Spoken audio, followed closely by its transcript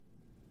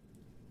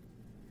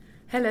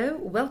Hello,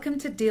 welcome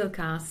to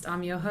Dealcast.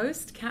 I'm your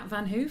host, Kat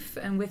Van Hoof,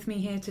 and with me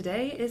here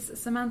today is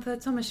Samantha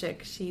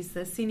Tomaszek. She's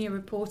the senior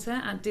reporter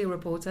at Deal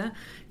Reporter,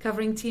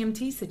 covering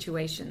TMT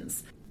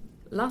situations.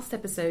 Last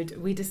episode,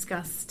 we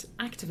discussed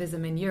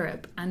activism in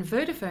Europe, and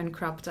Vodafone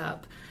cropped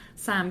up.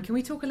 Sam, can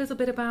we talk a little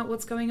bit about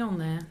what's going on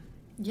there?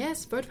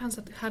 Yes, Vodafone's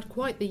had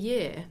quite the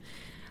year.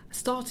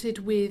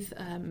 Started with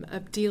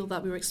a deal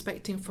that we were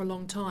expecting for a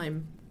long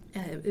time.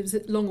 It was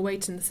long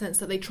awaited in the sense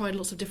that they tried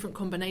lots of different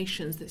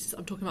combinations.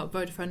 I'm talking about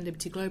Vodafone and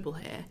Liberty Global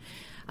here.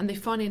 And they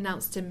finally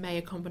announced in May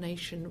a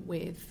combination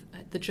with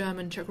the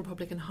German, Czech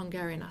Republic and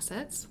Hungarian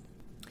assets.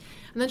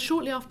 And then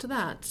shortly after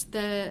that,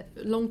 their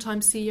longtime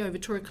CEO,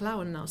 Vittorio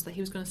Colao, announced that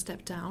he was going to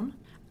step down.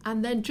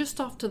 And then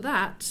just after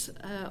that,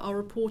 our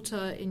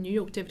reporter in New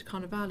York, David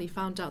Carnevali,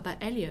 found out that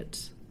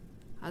Elliott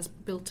has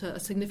built a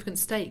significant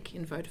stake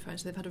in Vodafone.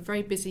 So they've had a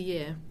very busy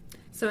year.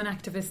 So an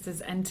activist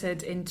has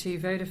entered into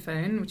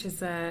Vodafone, which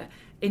is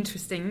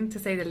interesting to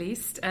say the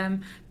least.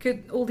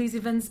 Could all these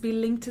events be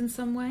linked in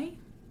some way?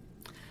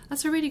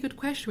 That's a really good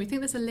question. We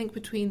think there's a link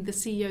between the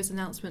CEO's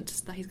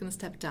announcement that he's going to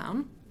step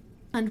down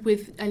and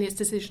with Elliott's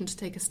decision to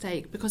take a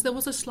stake, because there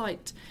was a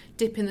slight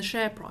dip in the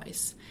share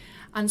price.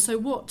 And so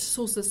what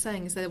sources are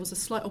saying is there was a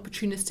slight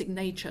opportunistic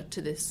nature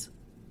to this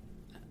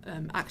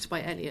act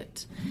by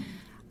Elliott.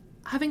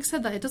 Having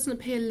said that, it doesn't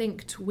appear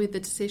linked with the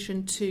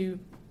decision to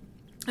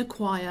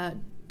acquire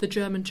the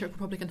German, Czech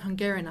Republic and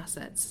Hungarian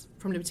assets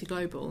from Liberty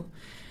Global.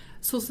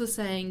 Sources are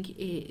saying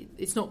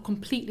it's not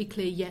completely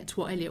clear yet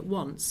what Elliott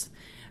wants,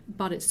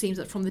 but it seems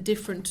that from the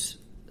different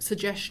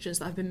suggestions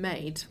that have been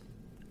made,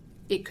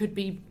 it could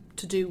be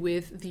to do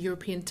with the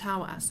European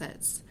tower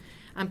assets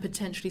and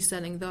potentially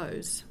selling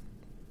those.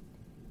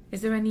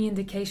 Is there any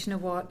indication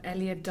of what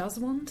Elliott does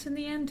want in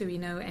the end? Do we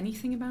know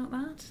anything about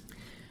that?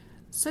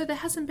 So there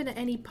hasn't been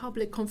any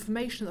public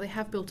confirmation that they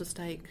have built a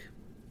stake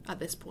at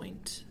this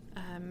point.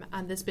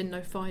 And there's been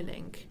no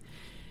filing.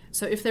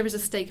 So if there is a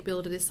stake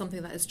build, it is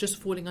something that is just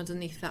falling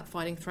underneath that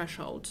filing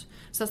threshold.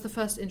 So that's the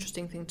first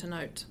interesting thing to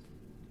note.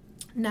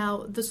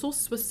 Now, the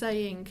sources were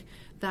saying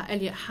that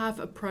Elliott have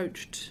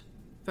approached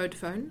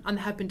Vodafone, and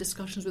there have been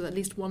discussions with at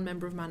least one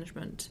member of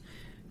management.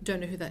 Don't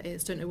know who that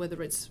is, don't know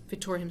whether it's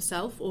Vittorio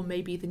himself or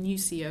maybe the new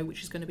CEO,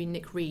 which is going to be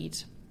Nick Reed,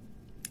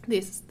 the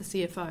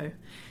CFO.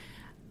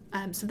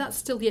 So that's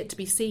still yet to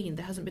be seen.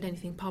 There hasn't been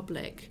anything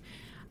public.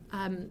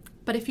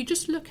 But if you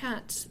just look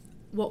at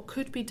what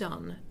could be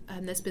done,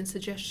 there's been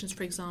suggestions,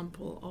 for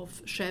example,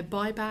 of share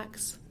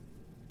buybacks,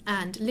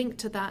 and linked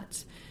to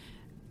that,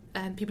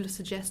 people have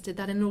suggested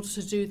that in order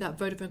to do that,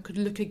 Vodafone could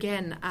look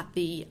again at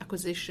the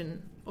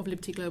acquisition of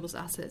Liberty Global's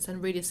assets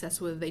and really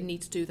assess whether they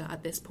need to do that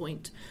at this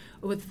point,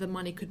 or whether the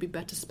money could be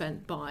better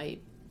spent by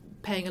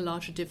paying a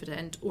larger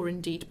dividend or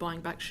indeed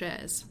buying back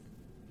shares.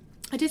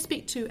 I did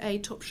speak to a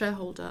top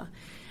shareholder,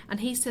 and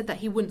he said that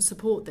he wouldn't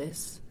support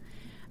this.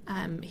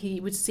 He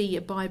would see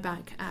a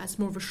buyback as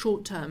more of a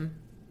short-term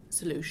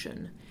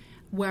solution,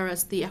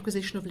 whereas the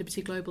acquisition of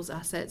Liberty Global's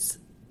assets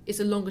is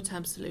a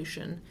longer-term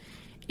solution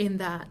in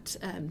that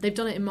they've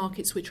done it in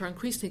markets which are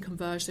increasingly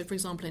converged. So, for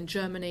example, in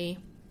Germany,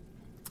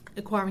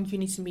 acquiring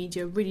Unity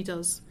Media really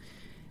does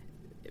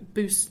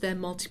boost their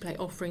multiplay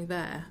offering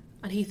there,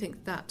 and he thinks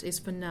that is,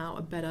 for now,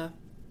 a better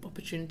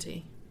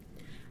opportunity.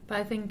 But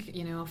I think,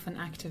 often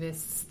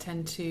activists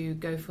tend to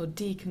go for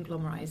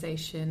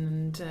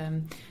deconglomerization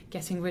and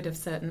getting rid of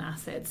certain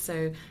assets.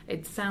 So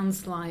it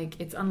sounds like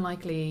it's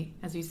unlikely,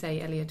 as you say,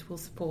 Elliott will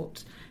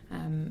support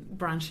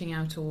branching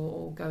out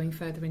or going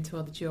further into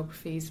other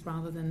geographies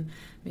rather than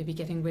maybe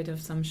getting rid of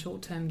some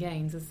short-term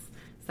gains. Is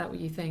that what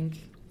you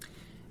think?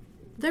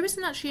 There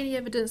isn't actually any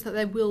evidence that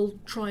they will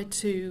try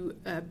to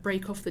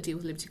break off the deal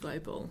with Liberty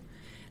Global.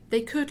 They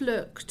could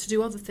look to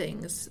do other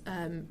things,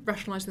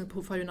 rationalising the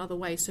portfolio in other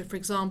ways. So, for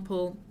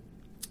example,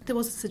 there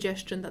was a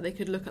suggestion that they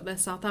could look at their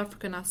South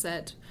African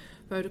asset,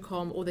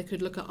 Vodacom, or they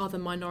could look at other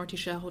minority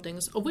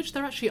shareholdings, of which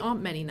there actually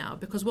aren't many now,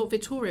 because what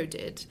Vittorio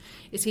did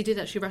is he did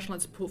actually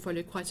rationalise the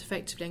portfolio quite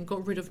effectively and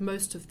got rid of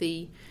most of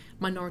the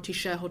minority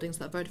shareholdings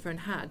that Vodafone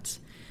had.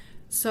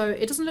 So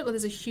it doesn't look like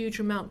there's a huge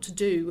amount to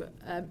do,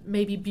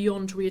 maybe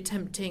beyond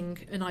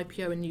reattempting an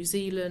IPO in New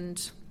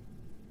Zealand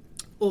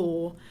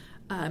or...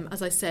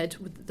 as I said,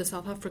 with the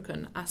South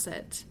African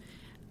asset.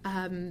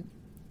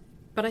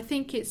 But I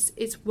think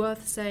it's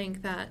worth saying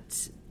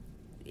that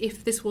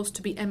if this was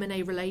to be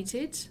M&A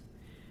related,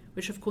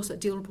 which of course at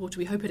Deal Reporter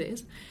we hope it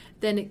is,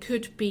 then it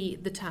could be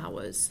the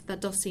towers.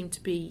 That does seem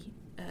to be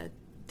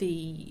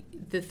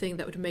the thing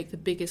that would make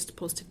the biggest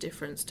positive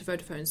difference to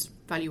Vodafone's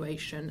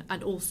valuation.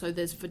 And also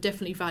there's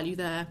definitely value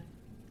there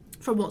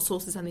from what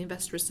sources and the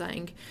investor is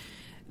saying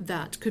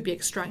that could be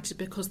extracted,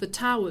 because the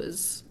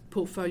towers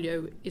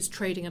portfolio is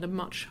trading at a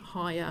much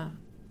higher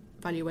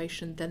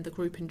valuation than the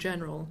group in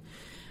general.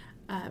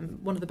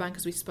 One of the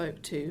bankers we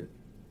spoke to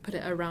put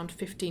it around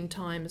 15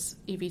 times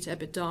EV to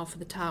EBITDA for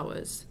the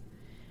towers,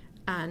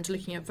 and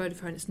looking at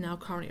Vodafone, it's now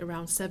currently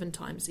around 7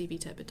 times EV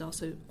to EBITDA,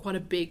 so quite a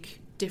big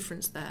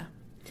difference there.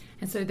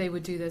 And so they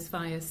would do this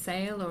via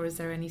sale, or is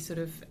there any sort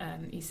of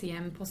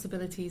ECM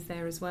possibilities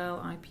there as well,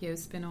 IPO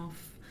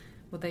spin-off?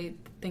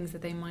 things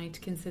that they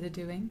might consider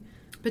doing?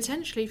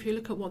 Potentially, if you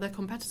look at what their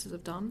competitors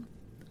have done.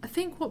 I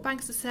think what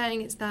banks are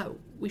saying is that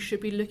we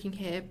should be looking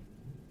here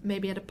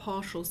maybe at a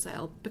partial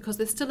sale, because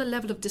there's still a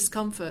level of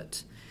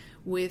discomfort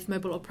with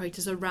mobile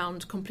operators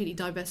around completely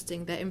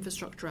divesting their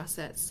infrastructure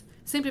assets,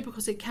 simply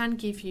because it can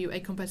give you a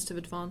competitive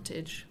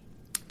advantage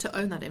to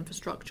own that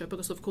infrastructure,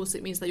 because of course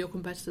it means that your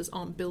competitors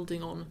aren't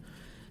building on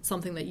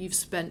something that you've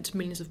spent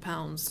millions of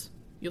pounds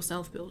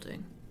yourself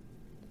building.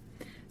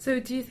 So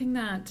do you think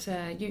that,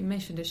 you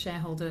mentioned a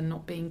shareholder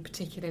not being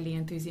particularly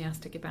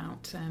enthusiastic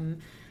about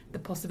the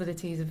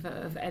possibilities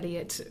of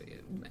Elliott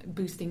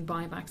boosting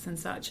buybacks and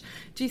such.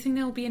 Do you think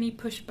there will be any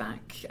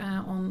pushback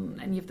on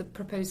any of the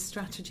proposed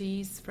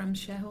strategies from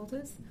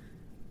shareholders?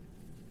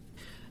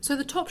 So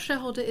the top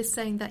shareholder is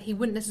saying that he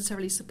wouldn't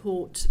necessarily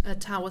support a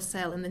tower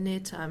sale in the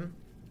near term.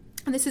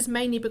 And this is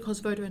mainly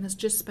because Vodafone has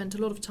just spent a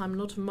lot of time, a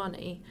lot of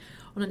money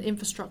on an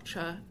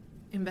infrastructure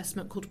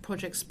investment called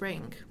Project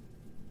Spring,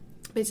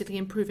 basically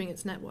improving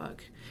its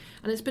network.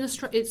 And it's been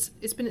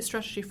its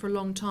strategy for a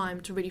long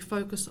time to really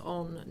focus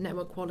on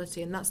network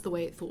quality, and that's the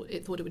way it thought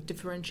it would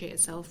differentiate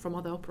itself from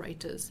other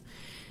operators.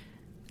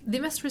 The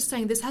investor is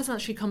saying this hasn't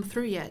actually come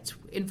through yet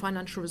in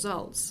financial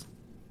results,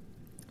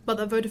 but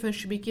that Vodafone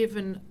should be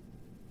given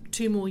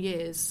 2 more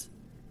years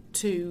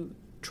to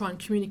try and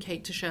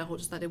communicate to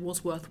shareholders that it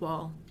was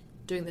worthwhile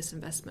doing this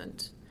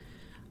investment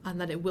and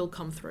that it will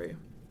come through.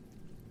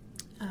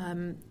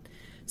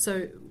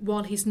 So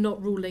while he's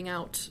not ruling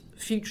out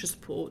future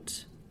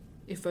support,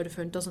 if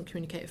Vodafone doesn't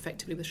communicate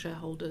effectively with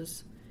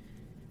shareholders,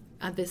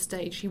 at this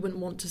stage he wouldn't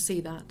want to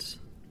see that.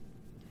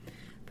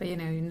 But, you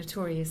know,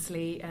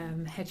 notoriously,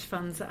 hedge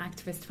funds,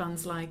 activist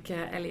funds like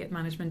Elliott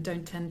Management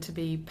don't tend to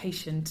be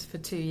patient for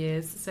 2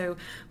 years. So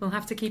we'll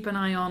have to keep an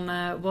eye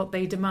on what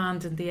they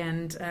demand in the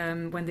end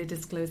when they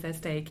disclose their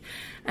stake.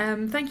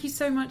 Thank you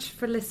so much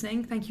for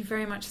listening. Thank you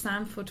very much,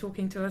 Sam, for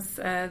talking to us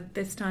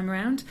this time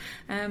around.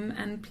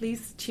 And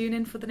please tune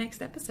in for the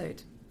next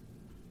episode.